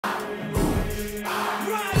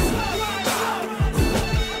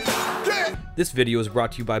This video is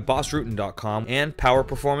brought to you by BossRootin.com and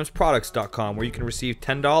PowerPerformanceProducts.com, where you can receive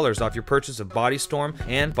 $10 off your purchase of Body Storm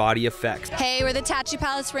and Body Effects. Hey, we're the Tattoo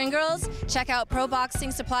Palace Ring Girls. Check out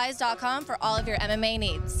ProBoxingSupplies.com for all of your MMA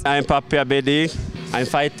needs. I'm Papi Abedi. I'm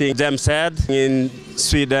fighting Xzibit in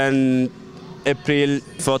Sweden, April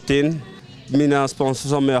 14. Mina sponsor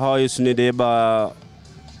som jag har just nu, det är bara...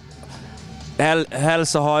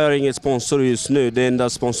 Helst så har jag ingen sponsor just nu. Det enda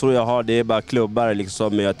sponsor jag har, det är bara klubbar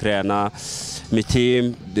liksom. Jag tränar mitt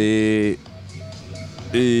team. Det är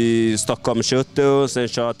i Stockholm 70, sen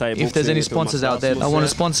kör thai boxing. If there's any sponsors out there, I want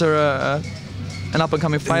to sponsor an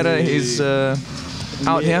up-and-coming fighter. He's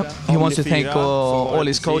out here. He wants to thank all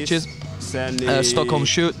his coaches, Stockholm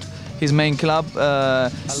Shoot, his main club,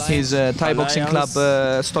 his Thai boxing club,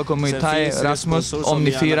 Stockholm Muay Thai, Rasmus,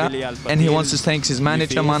 Omnifira, and he wants to thank his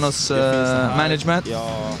manager, Manos management,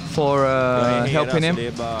 for helping him,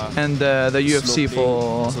 and the UFC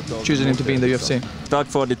for choosing him to be in the UFC.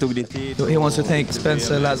 He wants to thank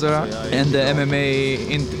Spencer Lazara and the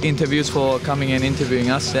MMA interviews for coming and interviewing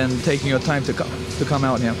us and taking your time to come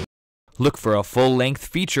out here. Look for a full-length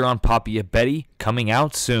feature on Papi Abedi coming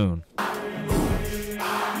out soon.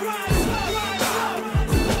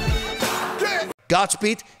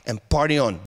 Godspeed and party on.